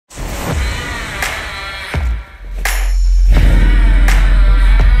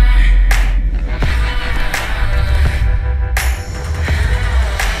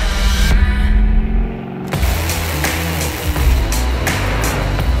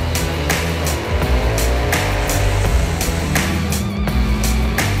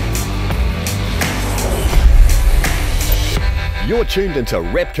You're tuned into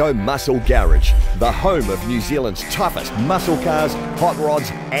Repco Muscle Garage, the home of New Zealand's toughest muscle cars, hot rods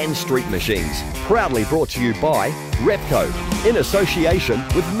and street machines. Proudly brought to you by Repco, in association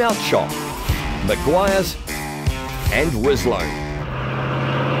with Mount Shop, Maguire's and Rislow.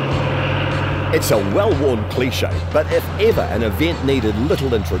 It's a well-worn cliche, but if ever an event needed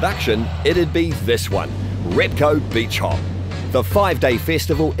little introduction, it'd be this one, Repco Beach Hop. The 5-day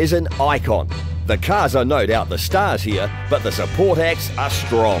festival is an icon. The cars are no doubt the stars here, but the support acts are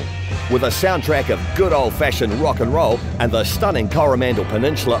strong. With a soundtrack of good old-fashioned rock and roll and the stunning Coromandel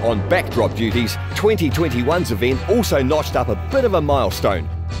Peninsula on backdrop duties, 2021's event also notched up a bit of a milestone,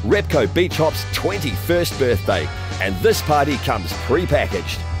 Repco Beach Hop's 21st birthday, and this party comes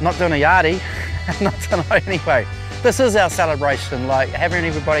pre-packaged. Not doing a yardie, not tonight anyway. This is our celebration, like having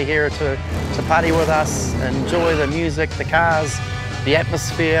everybody here to party with us, enjoy the music, the cars, the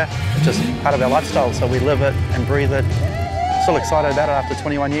atmosphere, just part of our lifestyle, so we live it and breathe it. Still excited about it after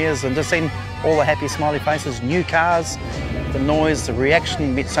 21 years and just seeing all the happy smiley faces, new cars, the noise, the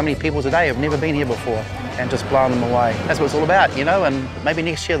reaction. Met so many people today who've never been here before and just blowing them away. That's what it's all about, you know, and maybe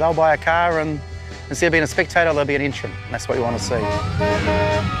next year they'll buy a car and instead of being a spectator, they'll be an entrant. And that's what we want to see.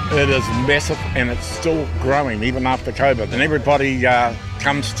 It is massive and it's still growing even after COVID. And everybody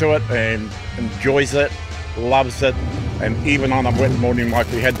comes to it and enjoys it, loves it. And even on a wet morning like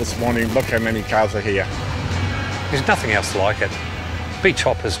we had this morning, look how many cars are here. There's nothing else like it. Beach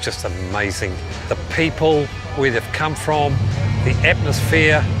Hop is just amazing. The people, where they've come from, the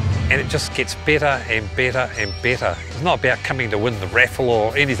atmosphere, and it just gets better and better and better. It's not about coming to win the raffle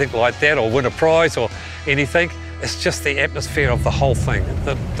or anything like that, or win a prize or anything. It's just the atmosphere of the whole thing.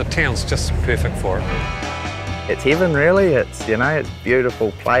 The town's just perfect for it. It's heaven really, it's, you know, it's a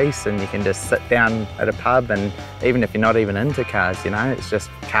beautiful place and you can just sit down at a pub and even if you're not even into cars, you know, it's just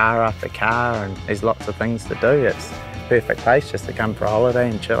car after car and there's lots of things to do. It's a perfect place just to come for a holiday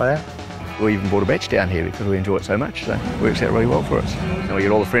and chill out. We even bought a batch down here because we enjoy it so much, so it works out really well for us. And we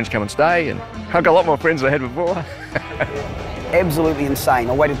get all the friends come and stay, and I've got a lot more friends than I had before. Absolutely insane.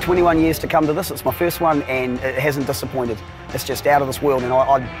 I waited 21 years to come to this. It's my first one and it hasn't disappointed. It's just out of this world, and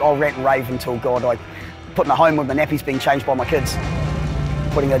I'll rant and rave until God, I put my home with my nappies being changed by my kids.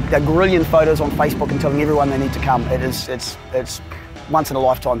 Putting a gazillion photos on Facebook and telling everyone they need to come. It's once in a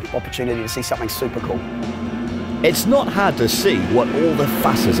lifetime opportunity to see something super cool. It's not hard to see what all the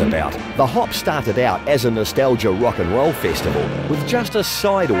fuss is about. The Hop started out as a nostalgia rock and roll festival with just a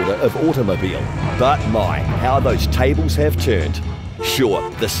side order of automobile. But my, how those tables have turned. Sure,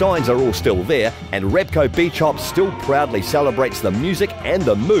 the signs are all still there, and Repco Beach Hop still proudly celebrates the music and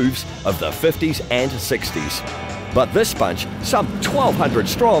the moves of the 50s and 60s. But this bunch, some 1,200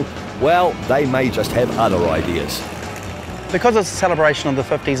 strong, well, they may just have other ideas. Because it's a celebration of the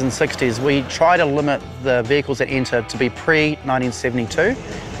 50s and 60s, we try to limit the vehicles that enter to be pre-1972.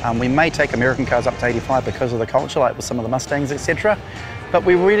 We may take American cars up to 85 because of the culture, like with some of the Mustangs, etc. But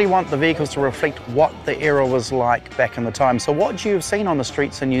we really want the vehicles to reflect what the era was like back in the time. So what you've seen on the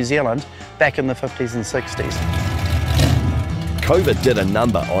streets in New Zealand back in the 50s and 60s. COVID did a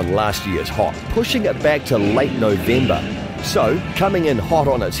number on last year's Hop, pushing it back to late November. So, coming in hot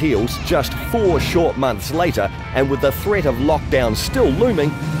on its heels just 4 short months later, and with the threat of lockdown still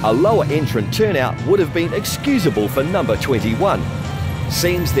looming, a lower entrant turnout would have been excusable for number 21.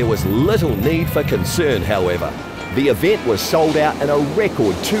 Seems there was little need for concern, however. The event was sold out in a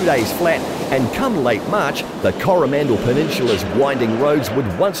record 2 days flat, and come late March, the Coromandel Peninsula's winding roads would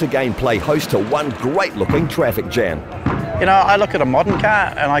once again play host to one great-looking traffic jam. You know, I look at a modern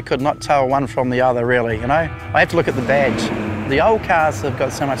car and I could not tell one from the other really, you know. I have to look at the badge. The old cars have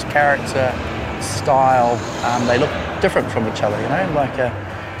got so much character, style, they look different from each other, you know, like a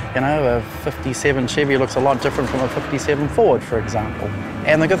 57 Chevy looks a lot different from a 57 Ford, for example.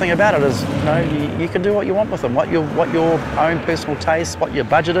 And the good thing about it is, you know, you can do what you want with them, what your own personal taste, what your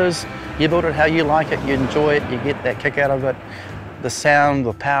budget is. You build it how you like it, you enjoy it, you get that kick out of it. The sound,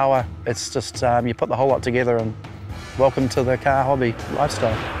 the power, it's just, you put the whole lot together and welcome to the car hobby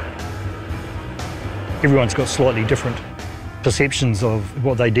lifestyle. Everyone's got slightly different perceptions of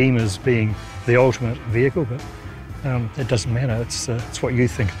what they deem as being the ultimate vehicle, but it doesn't matter. It's what you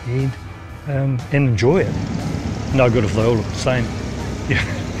think at the end, and enjoy it. No good if they all look the same.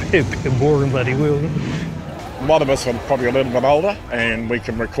 It'd be a boring bloody world. A lot of us are probably a little bit older and we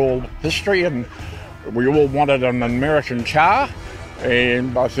can recall history, and we all wanted an American car,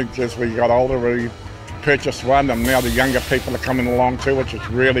 and I think as we got older we purchased one, and now the younger people are coming along too, which is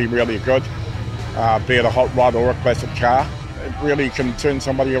really, really good. Be it a hot rod or a classic car, it really can turn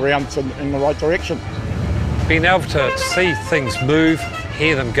somebody around in the right direction. Being able to see things move,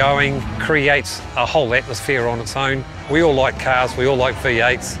 hear them going, creates a whole atmosphere on its own. We all like cars, we all like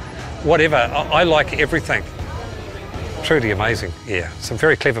V8s, whatever. I like everything. Truly amazing, yeah. Some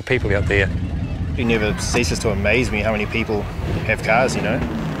very clever people out there. It never ceases to amaze me how many people have cars, you know.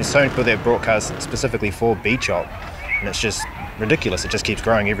 There's so many people that have brought cars specifically for Beach Hop, and it's just ridiculous. It just keeps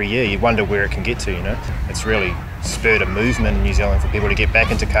growing every year. You wonder where it can get to, you know. It's really spurred a movement in New Zealand for people to get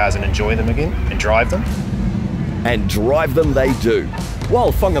back into cars and enjoy them again and drive them. And drive them they do.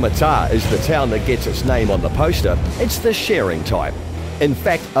 While Whangamata is the town that gets its name on the poster, it's the sharing type. In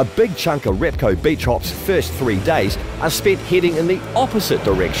fact, a big chunk of Repco Beach Hop's first 3 days are spent heading in the opposite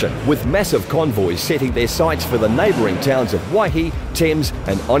direction, with massive convoys setting their sights for the neighbouring towns of Waihi, Thames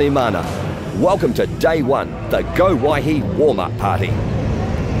and Onimana. Welcome to day one, the Go Waihi warm-up party.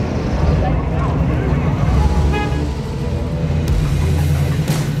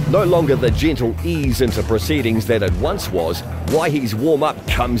 No longer the gentle ease into proceedings that it once was, Waihi's warm-up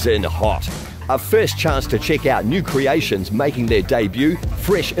comes in hot. A first chance to check out new creations making their debut,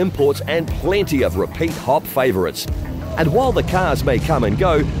 fresh imports and plenty of repeat hop favourites. And while the cars may come and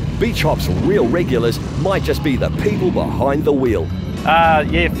go, Beach Hop's real regulars might just be the people behind the wheel.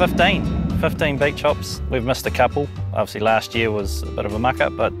 Yeah, 15 Beach Hops. We've missed a couple. Obviously last year was a bit of a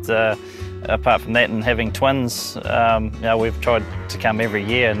muck-up, but apart from that and having twins, you know, we've tried to come every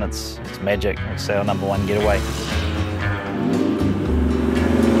year and it's magic. It's our #1 getaway.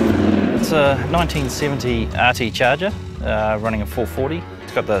 It's a 1970 RT Charger running a 440.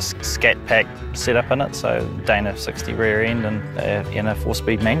 It's got the Scat Pack setup in it, so Dana 60 rear end and a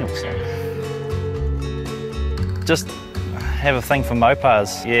 4-speed manual. So. Just have a thing for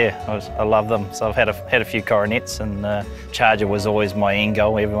Mopars, yeah, I love them. So I've had a few Coronets, and Charger was always my end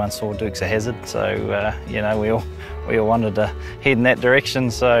goal. Everyone saw Dukes of Hazzard, so you know, we all wanted to head in that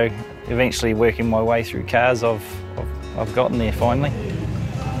direction. So eventually, working my way through cars, I've gotten there finally.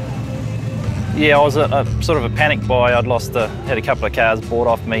 Yeah, I was sort of a panic buy. I'd had a couple of cars bought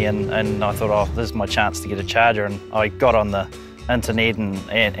off me, and I thought, oh, this is my chance to get a Charger. And I got on the internet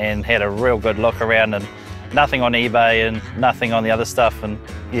and had a real good look around, and nothing on eBay and nothing on the other stuff, and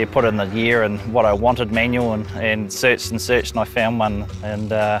yeah, put in the year and what I wanted, manual, and searched and I found one, and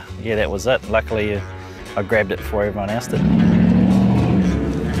yeah, that was it. Luckily, I grabbed it before everyone else did.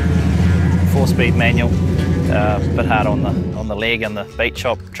 4-speed manual, a bit hard on the leg and the Beach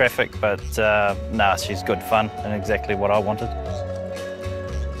Hop traffic, but nah, she's good fun and exactly what I wanted.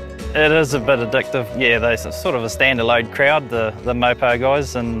 It is a bit addictive. Yeah, they're sort of a standalone crowd, the Mopar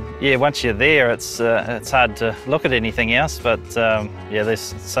guys, and yeah, once you're there, it's hard to look at anything else. But yeah,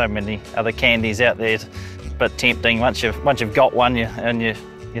 there's so many other candies out there. It's a bit tempting once you've got one, you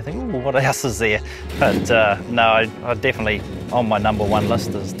think, oh, what else is there? But no, I definitely, on my #1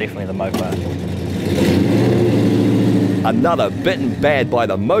 list is definitely the Mopar. Another bitten bad by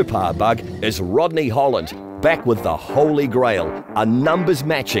the Mopar bug is Rodney Holland, back with the Holy Grail, a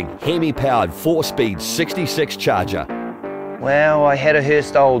numbers-matching Hemi-powered 4-speed 66 Charger. Well, I had a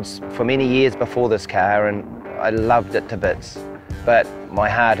Hurst Olds for many years before this car, and I loved it to bits. But my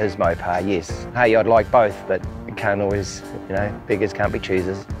heart is Mopar, yes. Hey, I'd like both, but you can't always, you know, beggars can't be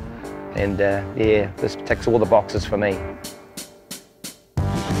choosers. And yeah, this ticks all the boxes for me.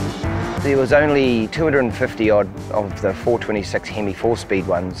 There was only 250 odd of the 426 Hemi 4-speed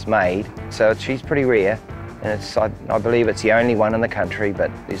ones made, so she's pretty rare. And I believe it's the only one in the country,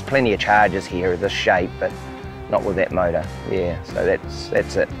 but there's plenty of Chargers here of this shape, but not with that motor. Yeah, so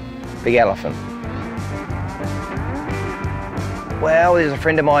that's it. Big elephant. Well, there's a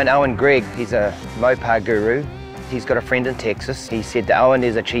friend of mine, Owen Gregg. He's a Mopar guru. He's got a friend in Texas. He said to Owen,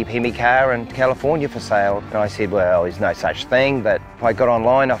 there's a cheap Hemi car in California for sale. And I said, well, there's no such thing, but I got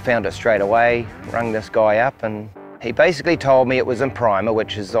online, I found it straight away, rung this guy up, and he basically told me it was in primer,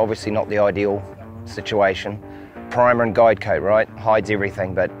 which is obviously not the ideal situation. Primer and guide coat, right? Hides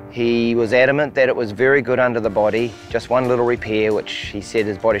everything, but he was adamant that it was very good under the body. Just one little repair, which he said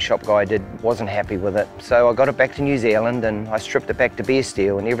his body shop guy wasn't happy with it. So I got it back to New Zealand and I stripped it back to bare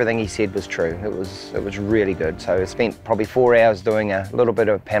steel, and everything he said was true. It was really good. So I spent probably 4 hours doing a little bit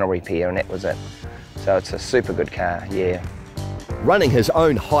of panel repair, and that was it. So it's a super good car, yeah. Running his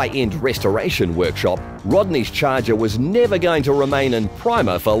own high-end restoration workshop, Rodney's Charger was never going to remain in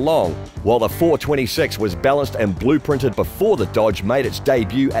primer for long. While the 426 was balanced and blueprinted before the Dodge made its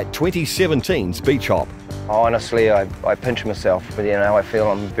debut at 2017's Beach Hop. Honestly, I pinch myself, but you know, I feel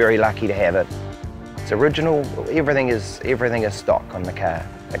I'm very lucky to have it. It's original, everything is stock on the car.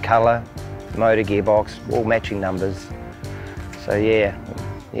 The colour, motor, gearbox, all matching numbers. So yeah,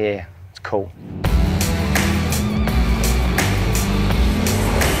 it's cool.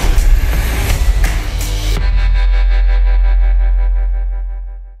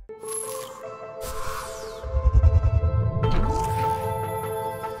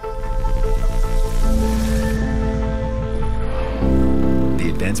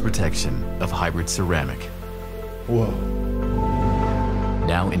 advanced protection of hybrid ceramic. Whoa.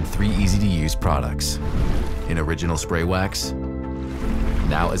 Now in 3 easy-to-use products. In original spray wax,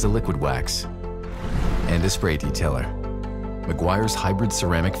 now as a liquid wax, and a spray detailer. Meguiar's hybrid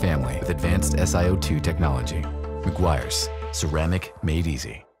ceramic family with advanced SiO2 technology. Meguiar's, ceramic made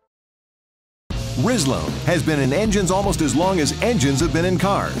easy. Rizlone has been in engines almost as long as engines have been in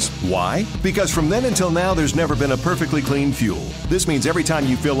cars. Why? Because from then until now, there's never been a perfectly clean fuel. This means every time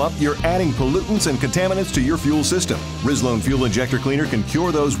you fill up, you're adding pollutants and contaminants to your fuel system. Rizlone Fuel Injector Cleaner can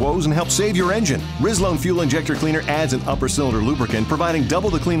cure those woes and help save your engine. Rizlone Fuel Injector Cleaner adds an upper cylinder lubricant, providing double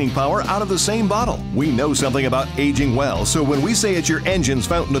the cleaning power out of the same bottle. We know something about aging well, so when we say it's your engine's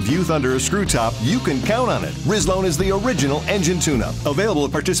fountain of youth under a screw top, you can count on it. Rizlone is the original engine tune-up. Available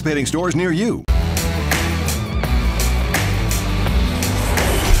at participating stores near you.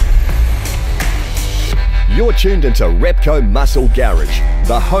 You're tuned into Repco Muscle Garage,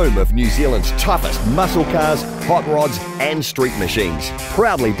 the home of New Zealand's toughest muscle cars, hot rods and street machines.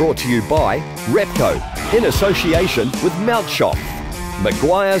 Proudly brought to you by Repco, in association with Mount Shop,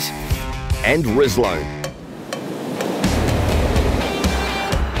 Meguiar's and Rizlone.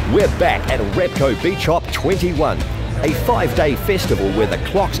 We're back at Repco Beach Hop 21, a 5-day festival where the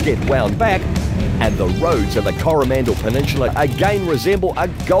clocks get wound back and the roads of the Coromandel Peninsula again resemble a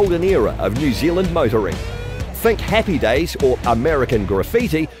golden era of New Zealand motoring. Think Happy Days or American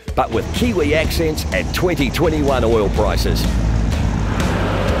Graffiti, but with Kiwi accents and 2021 oil prices.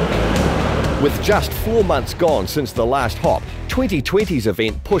 With just 4 months gone since the last hop, 2020's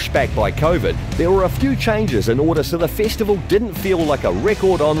event pushed back by COVID, there were a few changes in order so the festival didn't feel like a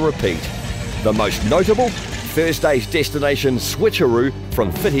record on repeat. The most notable? Thursday's destination switcheroo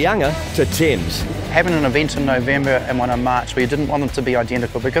from Whitianga to Thames. Having an event in November and one in March, we didn't want them to be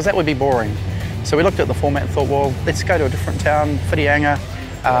identical because that would be boring. So we looked at the format and thought, well, let's go to a different town, Whitianga.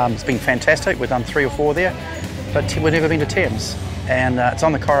 It's been fantastic, we've done 3 or 4 there, but we've never been to Thames. And it's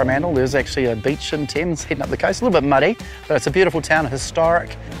on the Coromandel, there's actually a beach in Thames heading up the coast, a little bit muddy, but it's a beautiful town,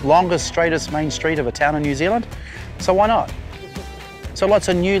 historic, longest, straightest main street of a town in New Zealand, so why not? So lots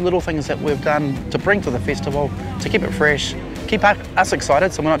of new little things that we've done to bring to the festival, to keep it fresh, keep us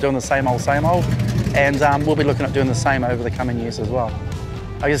excited so we're not doing the same old, and we'll be looking at doing the same over the coming years as well.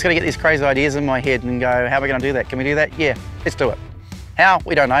 I just got to get these crazy ideas in my head and go, how are we going to do that? Can we do that? Yeah, let's do it. How?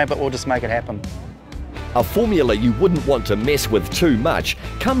 We don't know, but we'll just make it happen. A formula you wouldn't want to mess with too much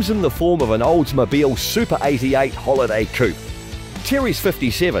comes in the form of an Oldsmobile Super 88 Holiday Coupe. Terry's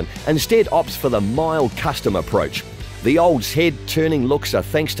 57 instead opts for the mild custom approach. The Olds head-turning looks are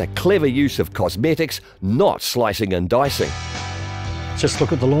thanks to clever use of cosmetics, not slicing and dicing. Just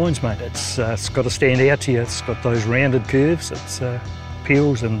look at the lines, mate. It's got to stand out to you. It's got those rounded curves. It's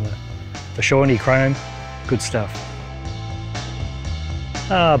peels and the shiny chrome. Good stuff.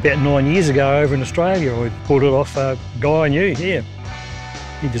 About 9 years ago over in Australia, I bought it off a guy I knew here.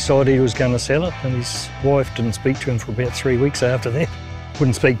 He decided he was going to sell it, and his wife didn't speak to him for about 3 weeks after that.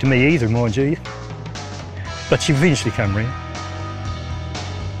 Wouldn't speak to me either, mind you. But she eventually came round.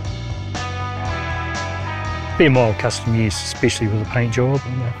 Be a mild custom use, especially with a paint job.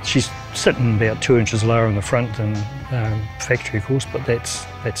 And, she's sitting about 2 inches lower in the front than factory, of course, but that's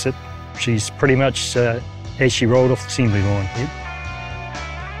it. She's pretty much as she rolled off the assembly line. Yep.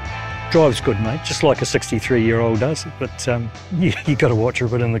 Drives good, mate, just like a 63-year-old does, but you got to watch her a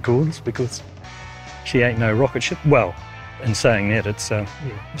bit in the corners because she ain't no rocket ship. Well, in saying that, it's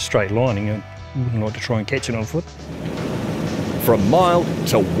straight lining, and you wouldn't like to try and catch it on foot. From mild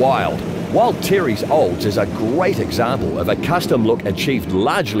to wild. Wild Terry's Olds is a great example of a custom look achieved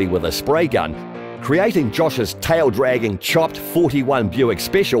largely with a spray gun. Creating Josh's tail-dragging chopped 41 Buick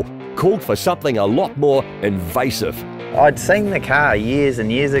Special called for something a lot more invasive. I'd seen the car years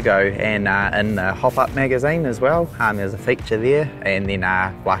and years ago, and in the Hop Up magazine as well. There's a feature there, and then,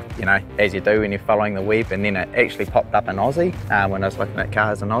 you know, as you do when you're following the web, and then it actually popped up in Aussie when I was looking at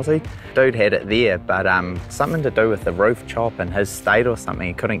cars in Aussie. Dude had it there, but something to do with the roof chop in his state or something.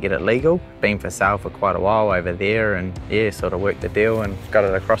 He couldn't get it legal. Been for sale for quite a while over there, and yeah, sort of worked the deal and got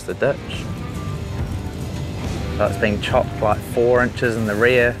it across the ditch. So it's been chopped like 4 inches in the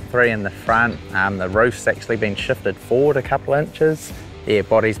rear, 3 in the front. The roof's actually been shifted forward a couple of inches. Yeah,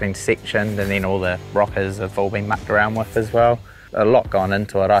 body's been sectioned, and then all the rockers have all been mucked around with as well. A lot gone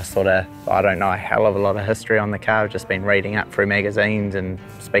into it. I don't know a hell of a lot of history on the car. I've just been reading up through magazines and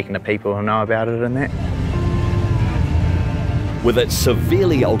speaking to people who know about it and that. With its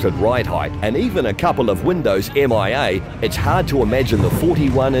severely altered ride height and even a couple of windows MIA, it's hard to imagine the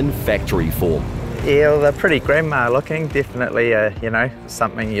 41 in factory form. Yeah, well, they're pretty grandma looking, definitely, you know,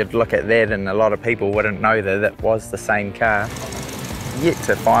 something you'd look at that and a lot of people wouldn't know that it was the same car. yet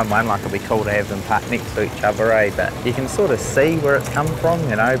to find one. Like, it'd be cool to have them parked next to each other, eh? But you can sort of see where it's come from,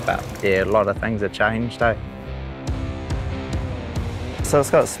 you know, but yeah, a lot of things have changed, eh? So it's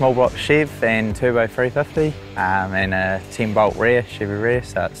got a small block Chev and turbo 350 and a 10-bolt rear, Chevy rear,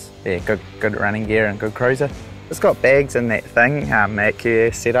 so it's good running gear and good cruiser. It's got bags in that thing, that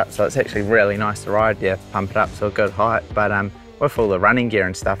QS setup, so it's actually really nice to ride. You pump it up to a good height, but with all the running gear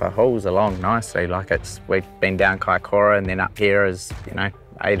and stuff, it hauls along nicely. Like, we've been down Kaikoura and then up here is, you know,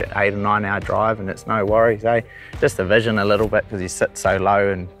 8 or 9 hour drive, and it's no worries, eh? Just the vision a little bit because you sit so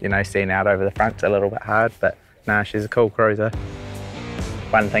low and, you know, seeing out over the front's a little bit hard, but no, she's a cool cruiser.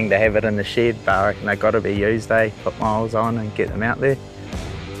 One thing to have it in the shed, but I reckon they've got to be used, eh? Put miles on and get them out there.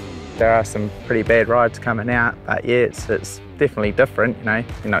 There are some pretty bad rides coming out, but yeah, it's definitely different, you know.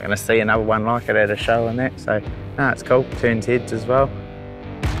 You're not going to see another one like it at a show and that, so no, it's cool. Turns heads as well.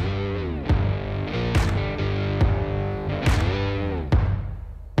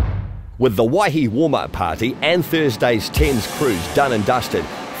 With the Waihi warm-up party and Thursday's Thames cruise done and dusted,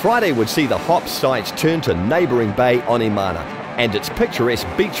 Friday would see the hop sights turn to neighbouring bay Onimana and its picturesque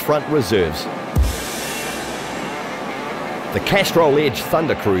beachfront reserves. The Castrol Edge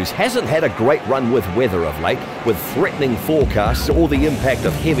Thunder Cruise hasn't had a great run with weather of late, with threatening forecasts or the impact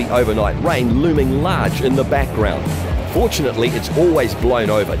of heavy overnight rain looming large in the background. Fortunately, it's always blown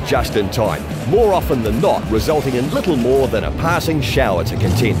over just in time, more often than not resulting in little more than a passing shower to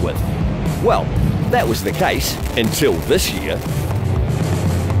contend with. Well, that was the case until this year.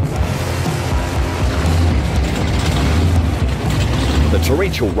 The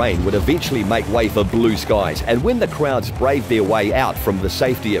torrential rain would eventually make way for blue skies, and when the crowds braved their way out from the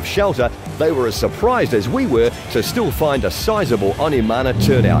safety of shelter, they were as surprised as we were to still find a sizable Onimana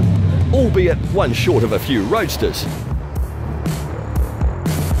turnout, albeit one short of a few roadsters.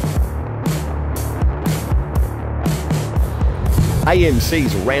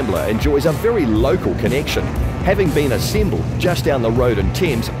 AMC's Rambler enjoys a very local connection, having been assembled just down the road in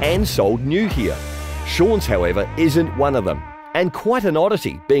Thames and sold new here. Sean's, however, isn't one of them. And quite an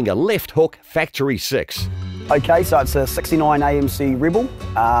oddity, being a left hook Factory 6. Okay, so it's a 69 AMC Rebel.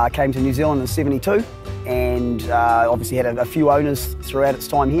 Came to New Zealand in '72 and obviously had a few owners throughout its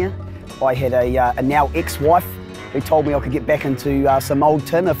time here. I had a now ex-wife who told me I could get back into some old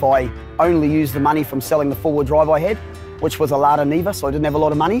tin if I only used the money from selling the four-wheel drive I had, which was a Lada Niva, so I didn't have a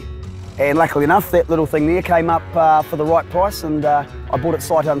lot of money. And luckily enough, that little thing there came up for the right price, and I bought it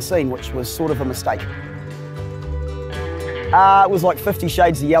sight unseen, which was sort of a mistake. It was like 50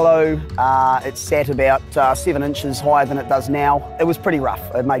 shades of yellow. It sat about 7 inches higher than it does now. It was pretty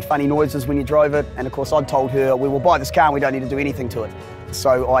rough. It made funny noises when you drove it. And of course, I'd told her, we will buy this car and we don't need to do anything to it.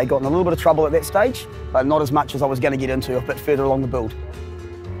 So I got in a little bit of trouble at that stage, but not as much as I was going to get into a bit further along the build.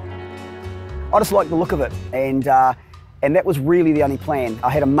 I just liked the look of it. And that was really the only plan. I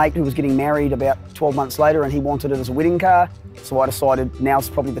had a mate who was getting married about 12 months later and he wanted it as a wedding car. So I decided now's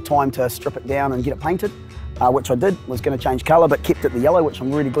probably the time to strip it down and get it painted. Which I did, was going to change colour, but kept it the yellow, which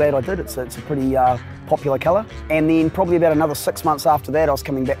I'm really glad I did. It's a pretty popular colour. And then probably about another 6 months after that, I was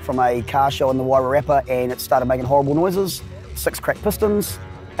coming back from a car show in the Wairarapa and it started making horrible noises, 6 cracked pistons,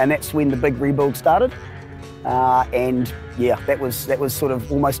 and that's when the big rebuild started. And yeah, that was sort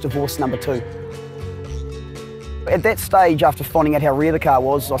of almost divorce number 2. At that stage, after finding out how rare the car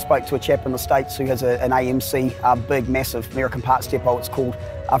was, I spoke to a chap in the States who has an AMC, big, massive American Parts Depot, it's called.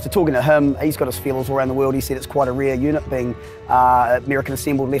 After talking to him, he's got his feelers all around the world. He said it's quite a rare unit, being American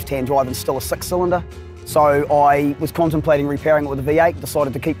assembled left-hand drive and still a 6-cylinder. So I was contemplating repairing it with a V8,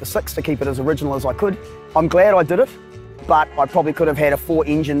 decided to keep the 6 to keep it as original as I could. I'm glad I did it, but I probably could have had a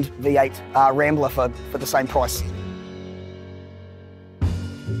 4-engined V8 Rambler for the same price.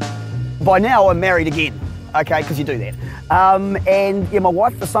 By now, I'm married again. Okay, because you do that. And yeah, my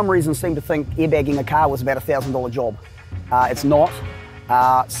wife for some reason seemed to think airbagging a car was about a $1,000 job. It's not.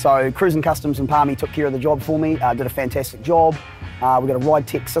 So Cruising Customs in Palmy took care of the job for me, did a fantastic job. We've got a ride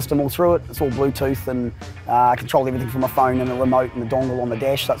tech system all through it. It's all Bluetooth and control everything from my phone and a remote and the dongle on the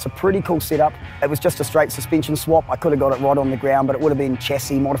dash. So it's a pretty cool setup. It was just a straight suspension swap. I could have got it right on the ground, but it would have been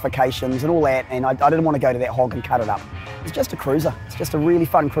chassis modifications and all that. And I didn't want to go to that hog and cut it up. It's just a cruiser. It's just a really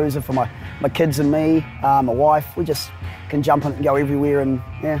fun cruiser for my kids and me, my wife. We just can jump in and go everywhere and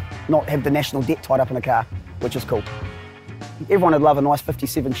yeah, not have the national debt tied up in a car, which is cool. Everyone would love a nice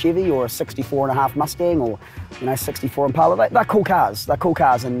 57 Chevy or a 64.5 Mustang or 64 Impala. They're cool cars. They're cool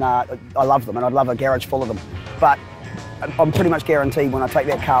cars, and I love them, and I'd love a garage full of them. But I'm pretty much guaranteed when I take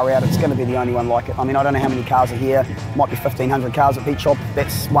that car out, it's going to be the only one like it. I mean, I don't know how many cars are here. Might be 1,500 cars at Beach Shop.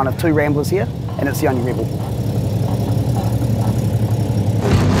 That's one of 2 Ramblers here, and it's the only Rebel.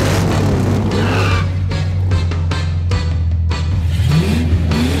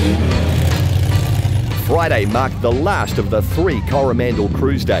 Friday marked the last of the 3 Coromandel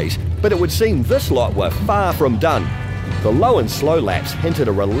cruise days, but it would seem this lot were far from done. The low and slow laps hinted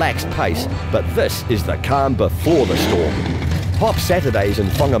a relaxed pace, but this is the calm before the storm. Hop Saturdays in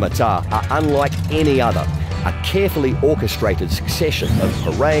Whangamata are unlike any other. A carefully orchestrated succession of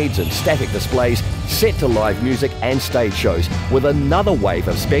parades and static displays set to live music and stage shows, with another wave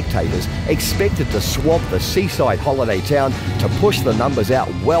of spectators expected to swamp the seaside holiday town to push the numbers out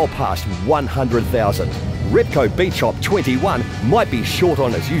well past 100,000. Repco Beach Hop 21 might be short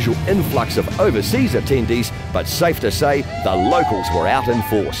on its usual influx of overseas attendees, but safe to say the locals were out in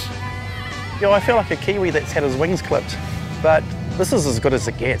force. I feel like a Kiwi that's had his wings clipped, but this is as good as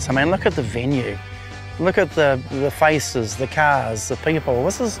it gets. I mean, look at the venue. Look at the faces, the cars, the people.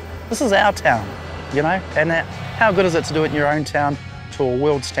 This is our town, you know? And how good is it to do it in your own town to a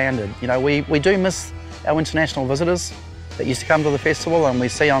world standard? You know, we do miss our international visitors that used to come to the festival, and we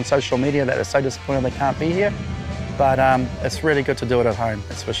see on social media that they're so disappointed they can't be here. But it's really good to do it at home,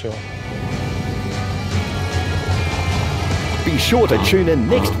 that's for sure. Be sure to tune in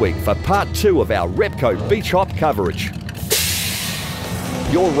next week for part 2 of our Repco Beach Hop coverage.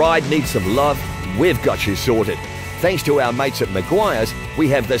 Your ride needs some love? We've got you sorted. Thanks to our mates at Maguire's, we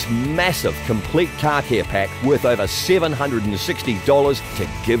have this massive complete car care pack worth over $760 to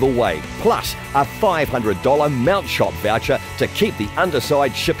give away, plus a $500 mount shop voucher to keep the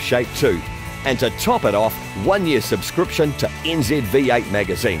underside shipshape too. And to top it off, 1-year subscription to NZV8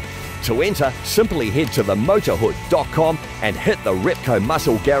 magazine. To enter, simply head to themotorhood.com and hit the Repco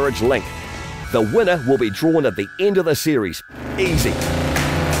Muscle Garage link. The winner will be drawn at the end of the series. Easy.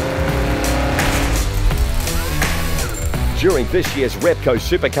 During this year's Repco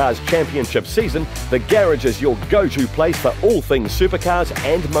Supercars Championship season, the garage is your go-to place for all things supercars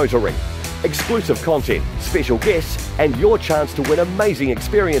and motoring. Exclusive content, special guests, and your chance to win amazing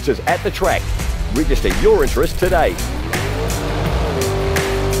experiences at the track. Register your interest today.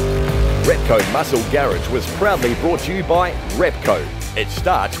 Repco Muscle Garage was proudly brought to you by Repco. It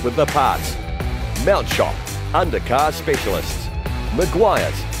starts with the parts. Mount Shop, undercar specialists.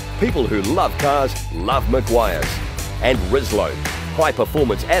 Maguire's, people who love cars love Maguire's. And Rizlo,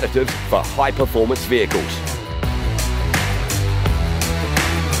 high-performance additives for high-performance vehicles.